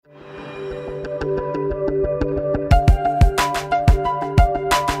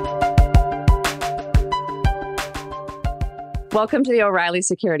Welcome to the O'Reilly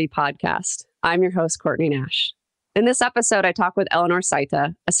Security Podcast. I'm your host, Courtney Nash. In this episode, I talk with Eleanor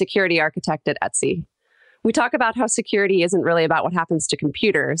Saitta, a security architect at Etsy. We talk about how security isn't really about what happens to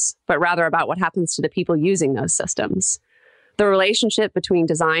computers, but rather about what happens to the people using those systems. The relationship between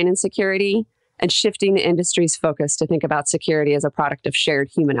design and security, and shifting the industry's focus to think about security as a product of shared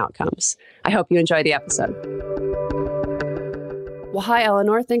human outcomes. I hope you enjoy the episode. Well, hi,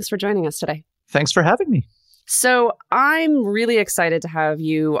 Eleanor. Thanks for joining us today. Thanks for having me. So I'm really excited to have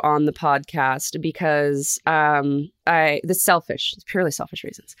you on the podcast because it's purely selfish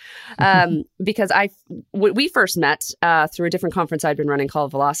reasons. Because we first met through a different conference I'd been running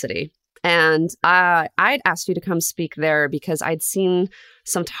called Velocity. And I'd asked you to come speak there because I'd seen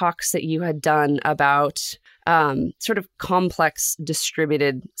some talks that you had done about sort of complex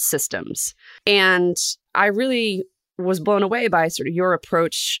distributed systems. And I really was blown away by sort of your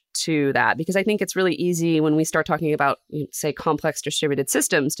approach to that, because I think it's really easy when we start talking about, say, complex distributed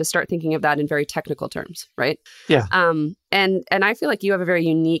systems to start thinking of that in very technical terms, right? Yeah. And I feel like you have a very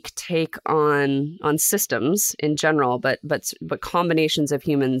unique take on systems in general, but combinations of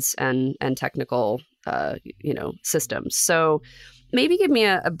humans and technical systems. So maybe give me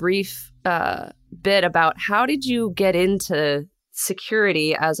a brief bit about how did you get into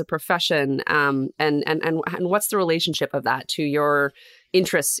security as a profession, and what's the relationship of that to your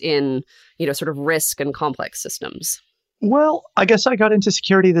interests in, sort of risk and complex systems? Well, I guess I got into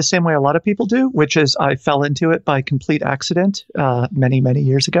security the same way a lot of people do, which is I fell into it by complete accident many, many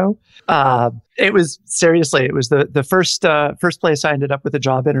years ago. It was the first place I ended up with a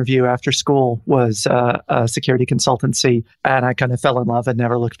job interview after school was a security consultancy, and I kind of fell in love and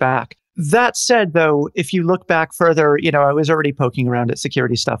never looked back. That said, though, if you look back further, I was already poking around at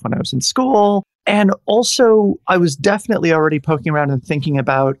security stuff when I was in school. And also, I was definitely already poking around and thinking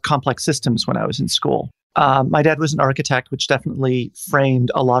about complex systems when I was in school. My dad was an architect, which definitely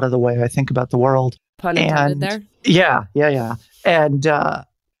framed a lot of the way I think about the world. Pun intended there? Yeah. And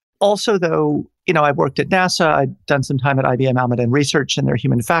also, though, I worked at NASA. I'd done some time at IBM Almaden Research in their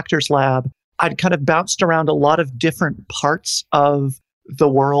human factors lab. I'd kind of bounced around a lot of different parts of the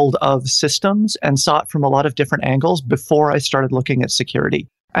world of systems and saw it from a lot of different angles before I started looking at security.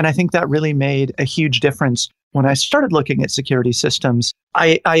 And I think that really made a huge difference when I started looking at security systems.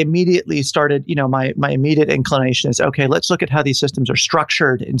 I immediately started, my immediate inclination is, okay, let's look at how these systems are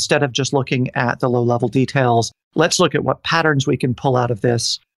structured instead of just looking at the low-level details. Let's look at what patterns we can pull out of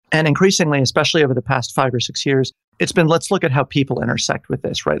this. And increasingly, especially over the past 5 or 6 years, it's been, let's look at how people intersect with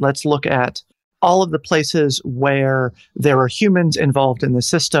this, right? Let's look at all of the places where there are humans involved in the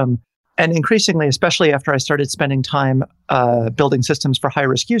system. And increasingly, especially after I started spending time building systems for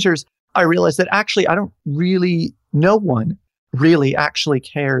high-risk users, I realized that actually no one really actually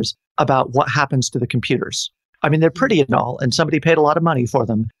cares about what happens to the computers. I mean, they're pretty and all, and somebody paid a lot of money for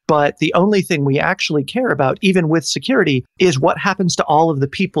them. But the only thing we actually care about, even with security, is what happens to all of the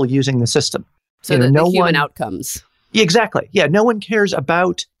people using the system. So the human outcomes. Exactly. Yeah, no one cares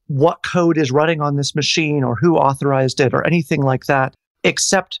about what code is running on this machine or who authorized it or anything like that,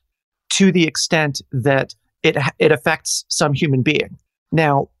 except to the extent that it affects some human being.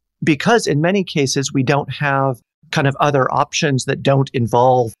 Now, because in many cases we don't have kind of other options that don't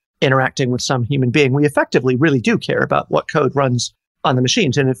involve interacting with some human being, we effectively really do care about what code runs on the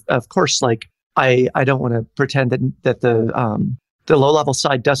machines. And of course, like I don't want to pretend that the low-level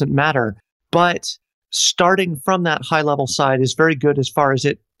side doesn't matter, but starting from that high-level side is very good as far as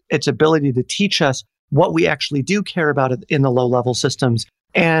its ability to teach us what we actually do care about in the low-level systems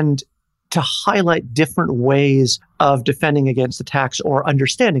and to highlight different ways of defending against attacks or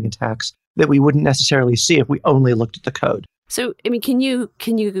understanding attacks that we wouldn't necessarily see if we only looked at the code. So, I mean, can you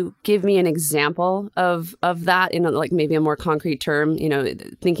give me an example of that in like maybe a more concrete term,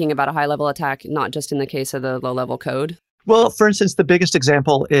 thinking about a high-level attack, not just in the case of the low-level code? Well, for instance, the biggest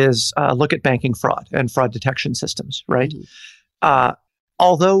example is look at banking fraud and fraud detection systems, right? Mm-hmm.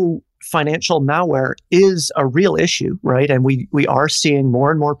 Although financial malware is a real issue, right? And we are seeing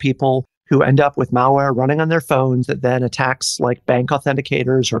more and more people who end up with malware running on their phones that then attacks like bank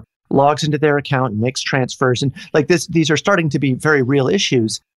authenticators or logs into their account and makes transfers. And like these are starting to be very real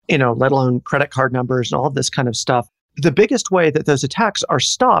issues, let alone credit card numbers and all of this kind of stuff. The biggest way that those attacks are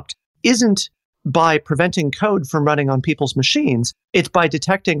stopped isn't by preventing code from running on people's machines. It's by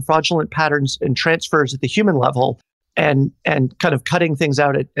detecting fraudulent patterns and transfers at the human level and kind of cutting things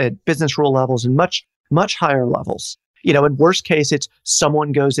out at business rule levels and much, much higher levels. In worst case, it's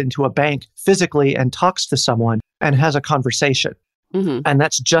someone goes into a bank physically and talks to someone and has a conversation. Mm-hmm. And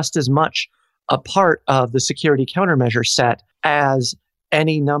that's just as much a part of the security countermeasure set as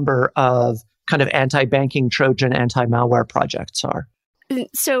any number of kind of anti-banking Trojan, anti-malware projects are.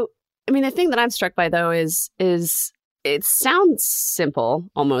 So, I mean, the thing that I'm struck by, though, is it sounds simple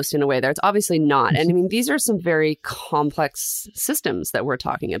almost in a way that it's obviously not. And I mean, these are some very complex systems that we're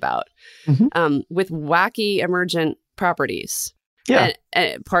talking about with wacky emergent properties. Yeah.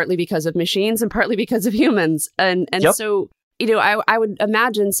 And partly because of machines and partly because of humans. And so, I would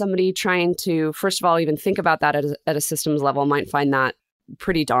imagine somebody trying to, first of all, even think about that at a systems level might find that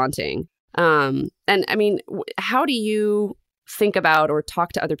pretty daunting. And I mean, how do you think about or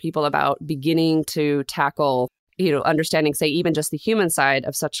talk to other people about beginning to tackle, understanding, say, even just the human side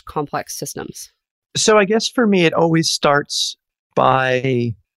of such complex systems? So I guess for me, it always starts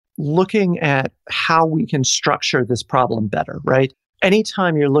by looking at how we can structure this problem better, right?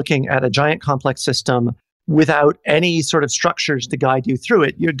 Anytime you're looking at a giant complex system without any sort of structures to guide you through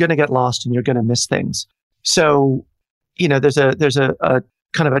it, you're going to get lost and you're going to miss things. So, there's a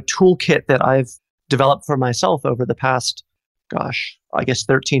kind of a toolkit that I've developed for myself over the past,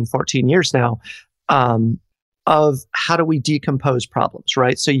 13, 14 years now, of how do we decompose problems,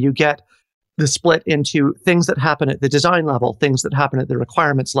 right? So you get the split into things that happen at the design level, things that happen at the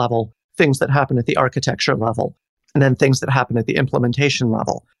requirements level, things that happen at the architecture level, and then things that happen at the implementation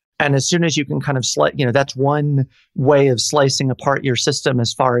level. And as soon as you can kind of that's one way of slicing apart your system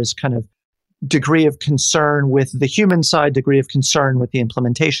as far as kind of degree of concern with the human side, degree of concern with the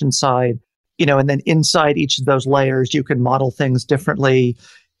implementation side, and then inside each of those layers, you can model things differently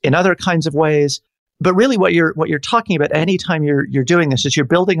in other kinds of ways. But really what you're talking about anytime you're doing this is you're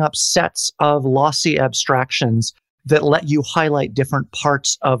building up sets of lossy abstractions that let you highlight different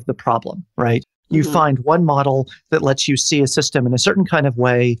parts of the problem, right? You find one model that lets you see a system in a certain kind of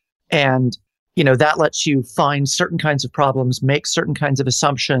way, and that lets you find certain kinds of problems, make certain kinds of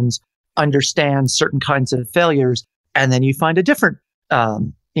assumptions, understand certain kinds of failures, and then you find a different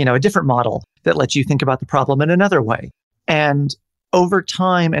model that lets you think about the problem in another way. And over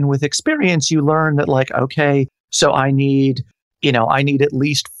time and with experience, you learn that okay, so I need at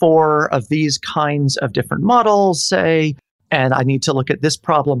least 4 of these kinds of different models, say, and I need to look at this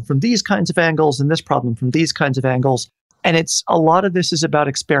problem from these kinds of angles and this problem from these kinds of angles. And a lot of this is about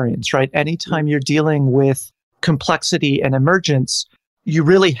experience, right? Anytime you're dealing with complexity and emergence, you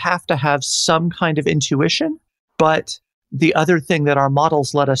really have to have some kind of intuition. But the other thing that our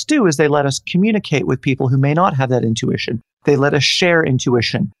models let us do is they let us communicate with people who may not have that intuition. They let us share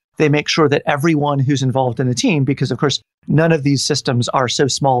intuition. They make sure that everyone who's involved in the team, because of course, none of these systems are so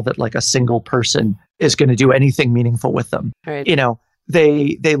small that a single person is going to do anything meaningful with them. Right.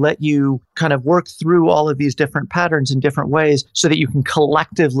 They let you kind of work through all of these different patterns in different ways so that you can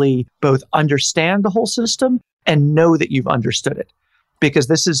collectively both understand the whole system and know that you've understood it. Because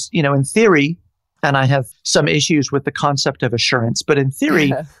this is, in theory, and I have some issues with the concept of assurance, but in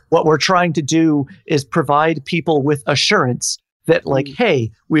theory, what we're trying to do is provide people with assurance that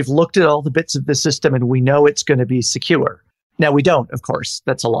hey, we've looked at all the bits of the system and we know it's going to be secure. Now, we don't, of course,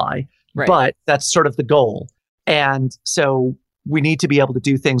 that's a lie, right. But that's sort of the goal. And so we need to be able to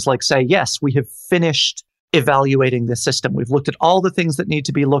do things like say, yes, we have finished evaluating the system. We've looked at all the things that need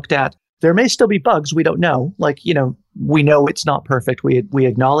to be looked at. There may still be bugs. We don't know. We know it's not perfect. We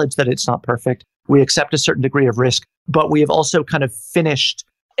acknowledge that it's not perfect. We accept a certain degree of risk, but we have also kind of finished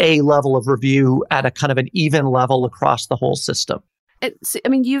a level of review at a kind of an even level across the whole system.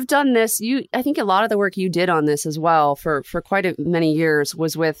 You've done this. I think a lot of the work you did on this as well for quite many years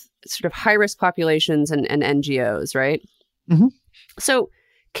was with sort of high risk populations and NGOs, right? Mm-hmm. So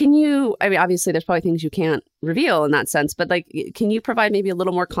can you, obviously there's probably things you can't reveal in that sense, but can you provide maybe a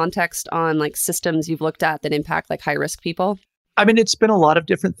little more context on systems you've looked at that impact high risk people? It's been a lot of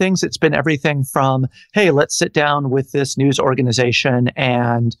different things. It's been everything from, hey, let's sit down with this news organization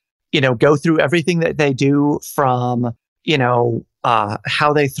and, go through everything that they do from,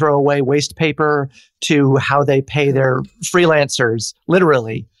 how they throw away waste paper to how they pay their freelancers,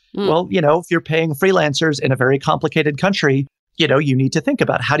 literally. Well, if you're paying freelancers in a very complicated country, you need to think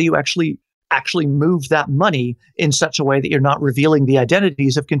about how do you actually move that money in such a way that you're not revealing the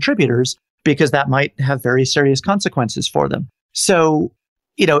identities of contributors, because that might have very serious consequences for them. So,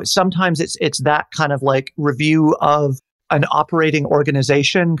 sometimes it's that kind of review of an operating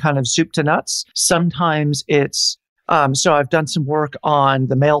organization, kind of soup to nuts. Sometimes it's, so I've done some work on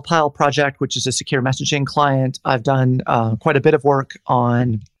the Mailpile project, which is a secure messaging client. I've done quite a bit of work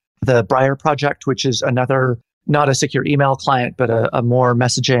on the Briar project, which is another, not a secure email client, but a more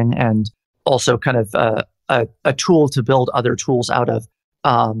messaging and also kind of a tool to build other tools out of.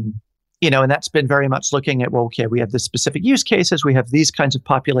 And that's been very much looking at, we have this specific use cases, we have these kinds of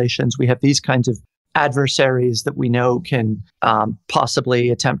populations, we have these kinds of adversaries that we know can possibly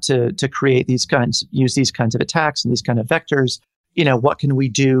attempt to create use these kinds of attacks and these kind of vectors. What can we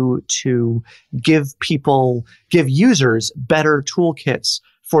do to give users better toolkits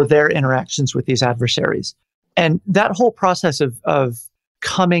for their interactions with these adversaries? And that whole process of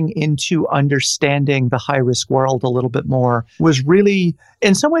coming into understanding the high-risk world a little bit more was really,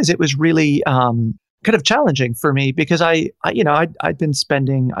 in some ways, it was really kind of challenging for me, because I'd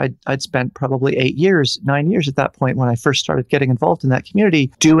spent probably 9 years at that point when I first started getting involved in that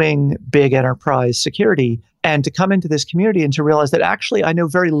community, doing big enterprise security. And to come into this community and to realize that actually I know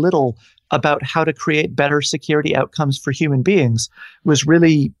very little about how to create better security outcomes for human beings was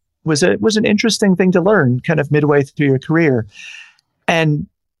an interesting thing to learn kind of midway through your career. And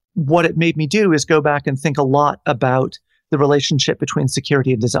what it made me do is go back and think a lot about the relationship between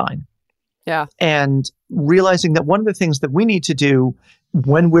security and design. Yeah. And realizing that one of the things that we need to do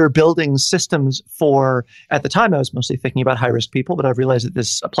when we're building systems at the time I was mostly thinking about high-risk people, but I've realized that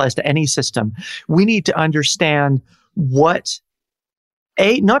this applies to any system. We need to understand not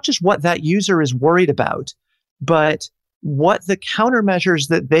just what that user is worried about, but what the countermeasures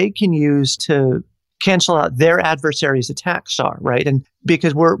that they can use to cancel out their adversaries' attacks are, right? And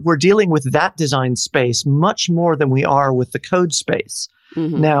because we're dealing with that design space much more than we are with the code space.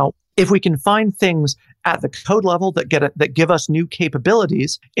 Mm-hmm. Now, if we can find things at the code level that give us new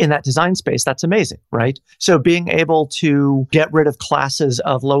capabilities in that design space, that's amazing, right? So being able to get rid of classes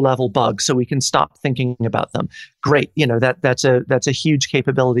of low-level bugs so we can stop thinking about them, great. That's a huge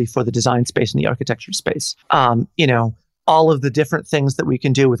capability for the design space and the architecture space. All of the different things that we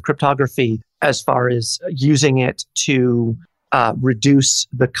can do with cryptography as far as using it to reduce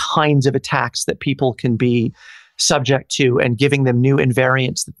the kinds of attacks that people can be subject to and giving them new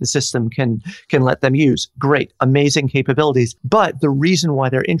invariants that the system can let them use. Great, amazing capabilities. But the reason why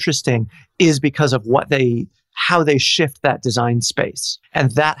they're interesting is because of how they shift that design space.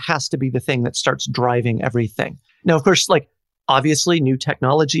 And that has to be the thing that starts driving everything. Now, of course, obviously new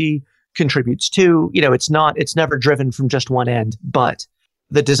technology contributes too. It's never driven from just one end, but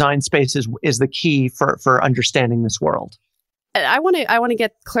the design space is the key for understanding this world. I want to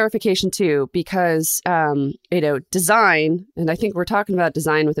get clarification too, because design, and I think we're talking about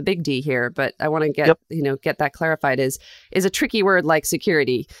design with a big D here, but I want to get that clarified, is a tricky word like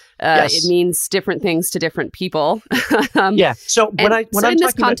security. Yes. It means different things to different people. Yeah. So when I'm in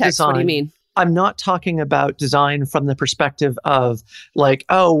this talking context, about design, what do you mean? I'm not talking about design from the perspective of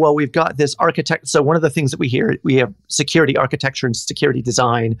we've got this architect. So one of the things that we have security architecture and security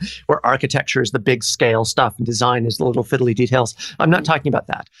design, where architecture is the big scale stuff and design is the little fiddly details. I'm not talking about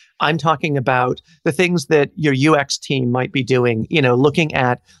that. I'm talking about the things that your UX team might be doing, looking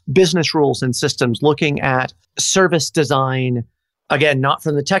at business rules and systems, looking at service design. Again, not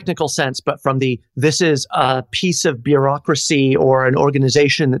from the technical sense, but from this is a piece of bureaucracy or an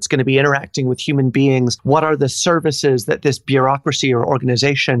organization that's going to be interacting with human beings. What are the services that this bureaucracy or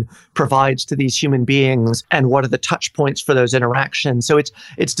organization provides to these human beings? And what are the touch points for those interactions? So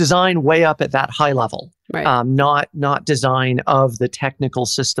it's design way up at that high level. Right. Not design of the technical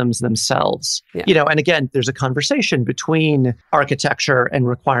systems themselves. Yeah. And again, there's a conversation between architecture and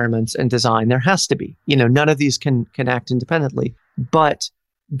requirements and design. There has to be. None of these can act independently. But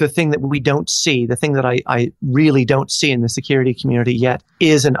the thing that we don't see, the thing that I really don't see in the security community yet,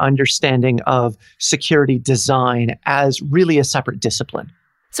 is an understanding of security design as really a separate discipline.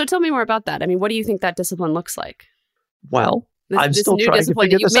 So tell me more about that. I mean, what do you think that discipline looks like? Well, I'm still trying to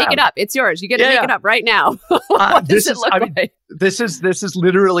figure this out. You make it up. It's yours. You get to make it up right now. What does it look like? This is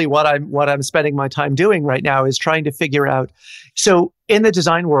literally what I'm spending my time doing right now, is trying to figure out. So in the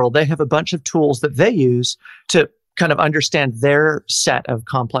design world, they have a bunch of tools that they use to kind of understand their set of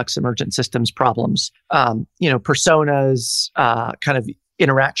complex emergent systems problems. Personas, kind of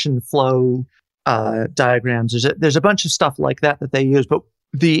interaction flow diagrams. There's a bunch of stuff like that they use, but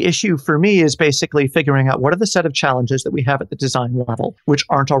the issue for me is basically figuring out what are the set of challenges that we have at the design level, which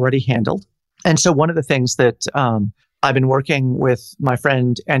aren't already handled. And so one of the things that I've been working with my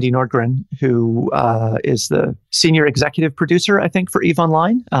friend Andy Nordgren, who is the senior executive producer, I think, for EVE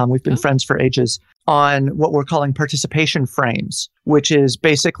Online. We've been friends for ages, on what we're calling participation frames, which is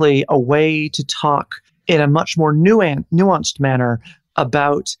basically a way to talk in a much more nuanced manner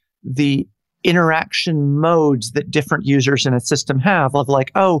about the interaction modes that different users in a system have, of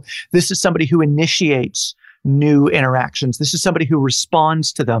this is somebody who initiates new interactions. This is somebody who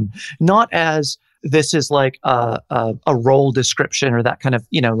responds to them, not as this is like a role description or that kind of,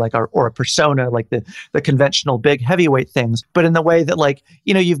 like, or a persona, like the conventional big heavyweight things, but in the way that, like,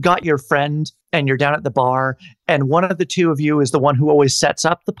 you've got your friend and you're down at the bar and one of the two of you is the one who always sets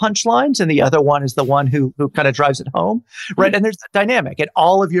up the punchlines and the other one is the one who kind of drives it home, right? And there's a dynamic and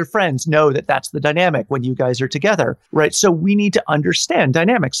all of your friends know that that's the dynamic when you guys are together, right? So we need to understand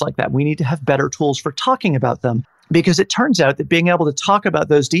dynamics like that. We need to have better tools for talking about them, because it turns out that being able to talk about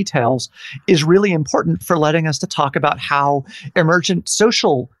those details is really important for letting us to talk about how emergent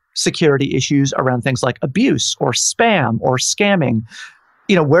social security issues around things like abuse or spam or scamming,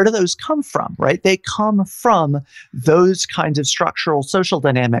 where do those come from, right? They come from those kinds of structural social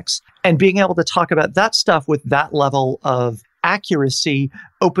dynamics. And being able to talk about that stuff with that level of accuracy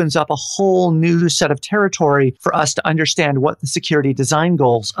opens up a whole new set of territory for us to understand what the security design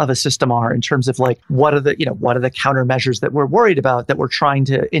goals of a system are in terms of, like, what are the countermeasures that we're worried about, that we're trying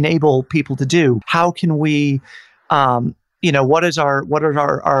to enable people to do? How can we, what are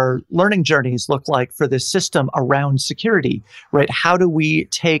our learning journeys look like for this system around security, right? How do we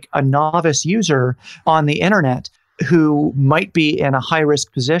take a novice user on the internet who might be in a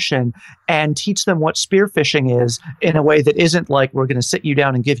high-risk position and teach them what spear phishing is in a way that isn't like, we're going to sit you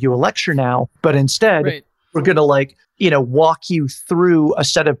down and give you a lecture now, but instead, right, we're going to, walk you through a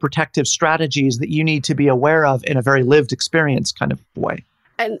set of protective strategies that you need to be aware of in a very lived experience kind of way.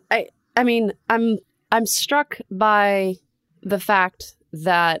 And I mean, I'm struck by the fact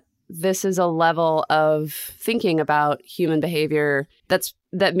that this is a level of thinking about human behavior that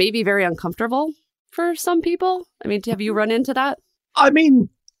may be very uncomfortable for some people. I mean, have you run into that? I mean,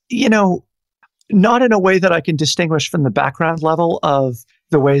 not in a way that I can distinguish from the background level of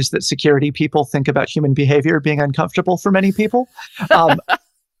the ways that security people think about human behavior being uncomfortable for many people. I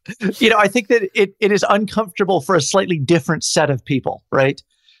think that it is uncomfortable for a slightly different set of people, right?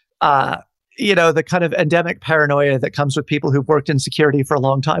 The kind of endemic paranoia that comes with people who've worked in security for a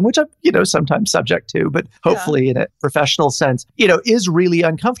long time, which I'm, sometimes subject to, but hopefully in a professional sense, is really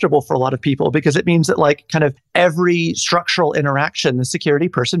uncomfortable for a lot of people, because it means that, like, kind of every structural interaction, the security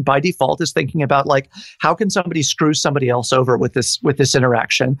person by default is thinking about, like, how can somebody screw somebody else over with this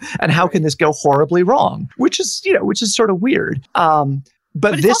interaction, and how can this go horribly wrong, which is sort of weird.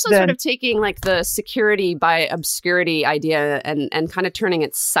 But it's also sort of taking, like, the security by obscurity idea and kind of turning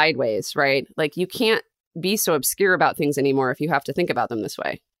it sideways, right? Like, you can't be so obscure about things anymore if you have to think about them this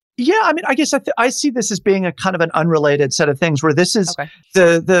way. Yeah, I mean, I guess I see this as being a kind of an unrelated set of things, where this is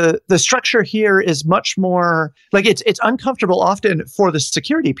the structure here is much more like it's uncomfortable often for the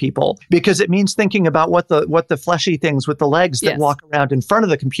security people, because it means thinking about what the fleshy things with the legs that walk around in front of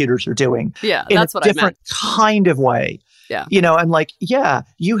the computers are doing. Yeah, in that's a different kind of way. Yeah. And, like,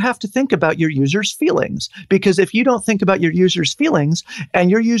 you have to think about your user's feelings, because if you don't think about your user's feelings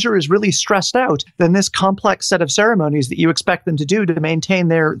and your user is really stressed out, then this complex set of ceremonies that you expect them to do to maintain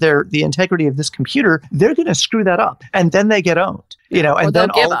the integrity of this computer, they're going to screw that up, and then they get owned, and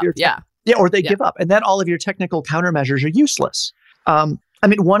then all of your or they give up, and then all of your technical countermeasures are useless. I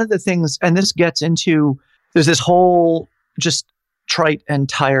mean, one of the things, and this gets into, there's this whole just trite and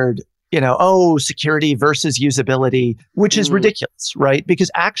tired, security versus usability, which is ridiculous, right? Because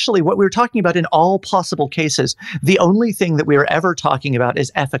actually what we were talking about in all possible cases, the only thing that we are ever talking about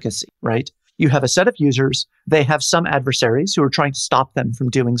is efficacy, right? You have a set of users, they have some adversaries who are trying to stop them from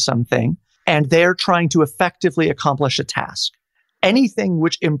doing something, and they're trying to effectively accomplish a task. Anything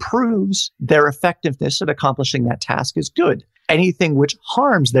which improves their effectiveness at accomplishing that task is good. Anything which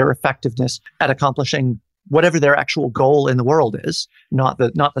harms their effectiveness at accomplishing whatever their actual goal in the world is, not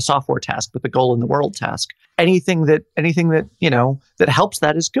the software task, but the goal in the world task. Anything that that helps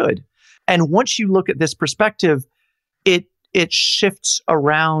that is good. And once you look at this perspective, it shifts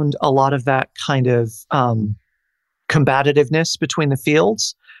around a lot of that kind of combativeness between the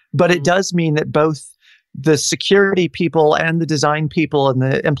fields. But it does mean that both the security people and the design people and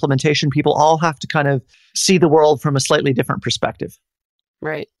the implementation people all have to kind of see the world from a slightly different perspective.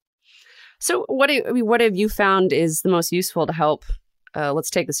 Right. So what have you found is the most useful to help,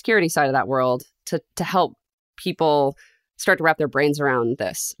 let's take the security side of that world, to help people start to wrap their brains around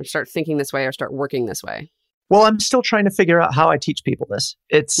this, or start thinking this way, or start working this way? Well, I'm still trying to figure out how I teach people this.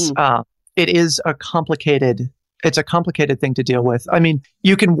 It is a complicated thing to deal with. I mean,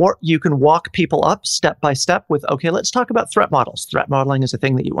 you can walk people up step by step with, okay, let's talk about threat models. Threat modeling is a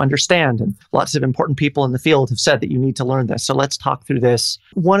thing that you understand, and lots of important people in the field have said that you need to learn this. So let's talk through this.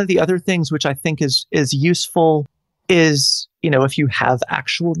 One of the other things which I think is useful is, if you have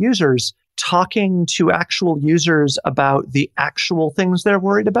actual users, talking to actual users about the actual things they're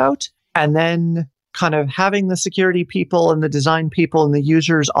worried about, and then kind of having the security people and the design people and the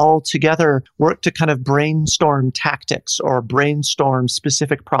users all together work to kind of brainstorm tactics or brainstorm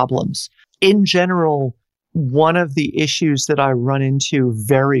specific problems. In general, one of the issues that I run into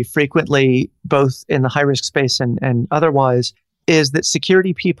very frequently, both in the high-risk space and otherwise, is that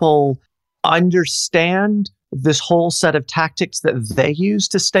security people understand this whole set of tactics that they use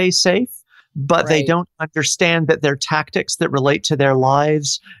to stay safe, but they don't understand that they're tactics that relate to their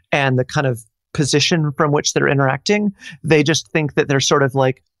lives and the kind of position from which they're interacting. They just think that they're sort of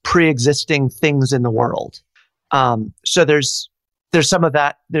like pre-existing things in the world. So there's some of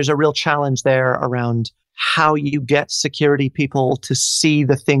that. There's a real challenge there around how you get security people to see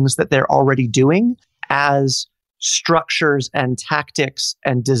the things that they're already doing as structures and tactics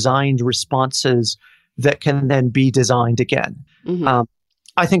and designed responses that can then be designed again. Mm-hmm.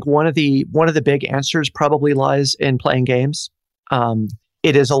 I think one of the big answers probably lies in playing games.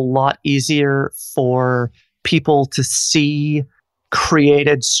 It is a lot easier for people to see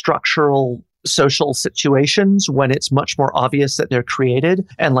created structural social situations when it's much more obvious that they're created.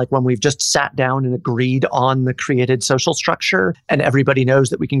 And like when we've just sat down and agreed on the created social structure and everybody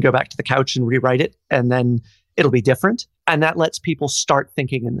knows that we can go back to the couch and rewrite it and then it'll be different. And that lets people start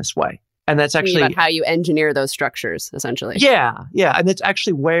thinking in this way. And that's actually about how you engineer those structures, essentially. Yeah. And it's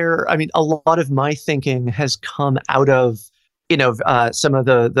actually where, I mean, a lot of my thinking has come out of, some of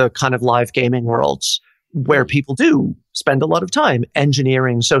the kind of live gaming worlds where people do spend a lot of time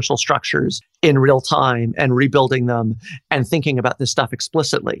engineering social structures in real time and rebuilding them and thinking about this stuff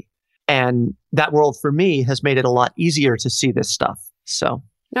explicitly. And that world for me has made it a lot easier to see this stuff. So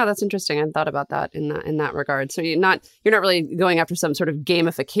no, that's interesting. I hadn't thought about that in that regard. So you're not really going after some sort of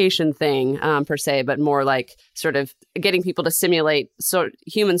gamification thing per se, but more like sort of getting people to simulate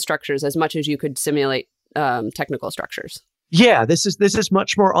human structures as much as you could simulate technical structures. Yeah, this is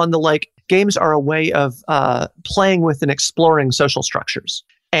much more on the like games are a way of playing with and exploring social structures.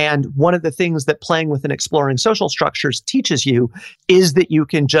 And one of the things that playing with and exploring social structures teaches you is that you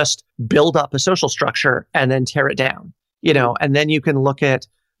can just build up a social structure and then tear it down, and then you can look at,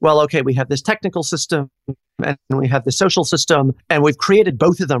 well, okay, we have this technical system and we have the social system, and we've created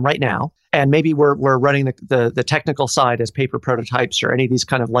both of them right now. And maybe we're running the technical side as paper prototypes or any of these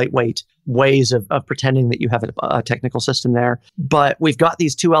kind of lightweight ways of pretending that you have a technical system there. But we've got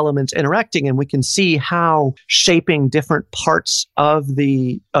these two elements interacting, and we can see how shaping different parts of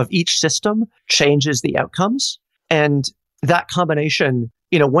each system changes the outcomes. And that combination,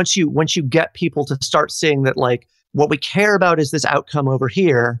 once you get people to start seeing that, like, what we care about is this outcome over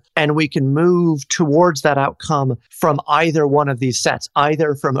here, and we can move towards that outcome from either one of these sets,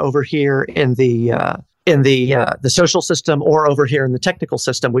 either from over here in the social system or over here in the technical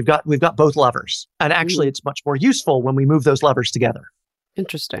system. We've got both levers, and actually, it's much more useful when we move those levers together.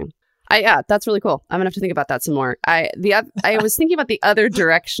 Interesting. Yeah, that's really cool. I'm gonna have to think about that some more. I was thinking about the other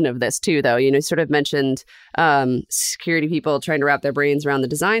direction of this too, though. You sort of mentioned security people trying to wrap their brains around the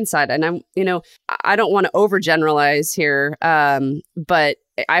design side, and I don't want to overgeneralize here, but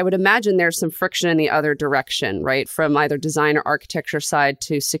I would imagine there's some friction in the other direction, right? From either design or architecture side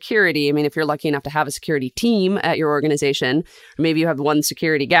to security. I mean, if you're lucky enough to have a security team at your organization, or maybe you have one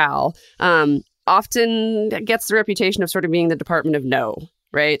security gal, often gets the reputation of sort of being the department of no,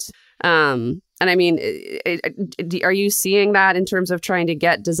 right? And I mean, are you seeing that in terms of trying to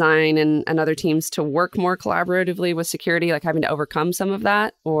get design and other teams to work more collaboratively with security, like having to overcome some of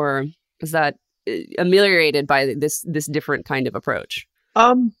that? Or is that ameliorated by this different kind of approach?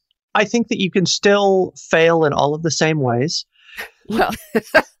 I think that you can still fail in all of the same ways. Well,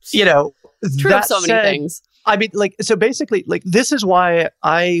 true of so many things. I mean, so basically, this is why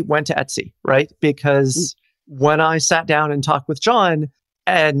I went to Etsy, right? Because when I sat down and talked with John,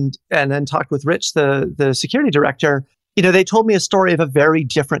 and then talked with Rich, the security director, they told me a story of a very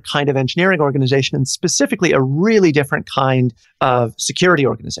different kind of engineering organization, and specifically a really different kind of security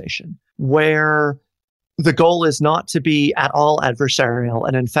organization, where the goal is not to be at all adversarial.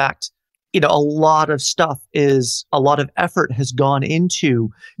 And in fact, a lot of effort has gone into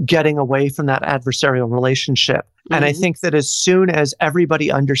getting away from that adversarial relationship. Mm-hmm. And I think that as soon as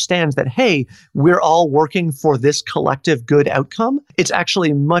everybody understands that, hey, we're all working for this collective good outcome, it's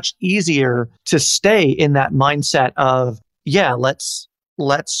actually much easier to stay in that mindset of, yeah, let's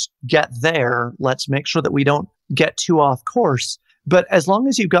get there. Let's make sure that we don't get too off course. But as long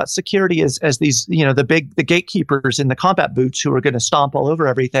as you've got security as these, the gatekeepers in the combat boots who are going to stomp all over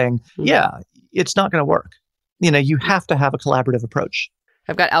everything, yeah, it's not going to work. You have to have a collaborative approach.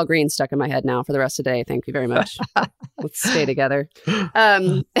 I've got Al Green stuck in my head now for the rest of the day. Thank you very much. Let's stay together.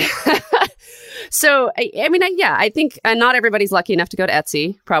 So, I think not everybody's lucky enough to go to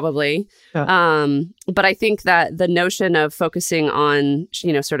Etsy, probably. Yeah. But I think that the notion of focusing on,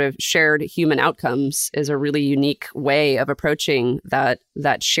 sort of shared human outcomes is a really unique way of approaching that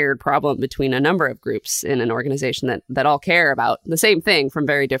shared problem between a number of groups in an organization that all care about the same thing from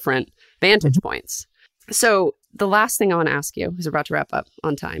very different vantage points. So the last thing I want to ask you, is about to wrap up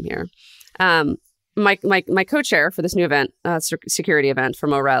on time here. My co-chair for this new event, security event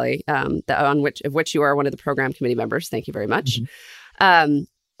from O'Reilly, of which you are one of the program committee members. Thank you very much.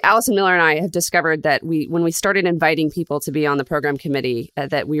 Allison Miller and I have discovered that when we started inviting people to be on the program committee,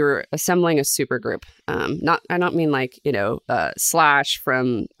 that we were assembling a super group. I don't mean like Slash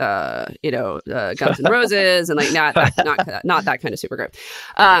from Guns N' Roses and like not that kind of super group,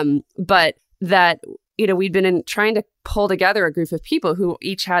 but that we'd been trying to pull together a group of people who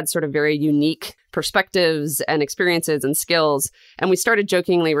each had sort of very unique perspectives and experiences and skills. And we started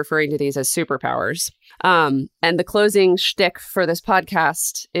jokingly referring to these as superpowers. And the closing shtick for this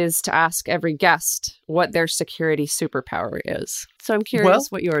podcast is to ask every guest what their security superpower is. So I'm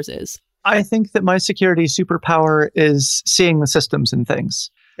curious what yours is. I think that my security superpower is seeing the systems and things.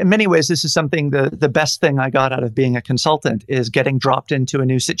 In many ways, this is something, the best thing I got out of being a consultant is getting dropped into a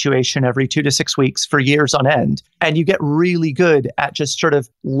new situation every 2 to 6 weeks for years on end. And you get really good at just sort of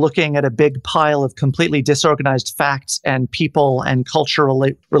looking at a big pile of completely disorganized facts and people and cultural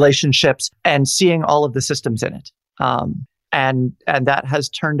relationships and seeing all of the systems in it. And that has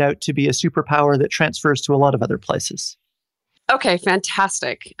turned out to be a superpower that transfers to a lot of other places. Okay,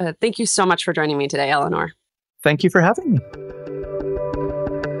 fantastic. Thank you so much for joining me today, Eleanor. Thank you for having me.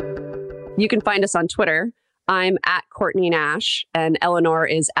 You can find us on Twitter. I'm at Courtney Nash, and Eleanor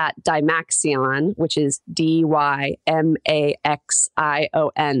is at Dymaxion, which is Dymaxion.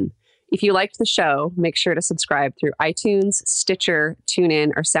 If you liked the show, make sure to subscribe through iTunes, Stitcher,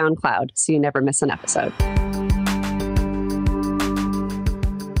 TuneIn, or SoundCloud so you never miss an episode.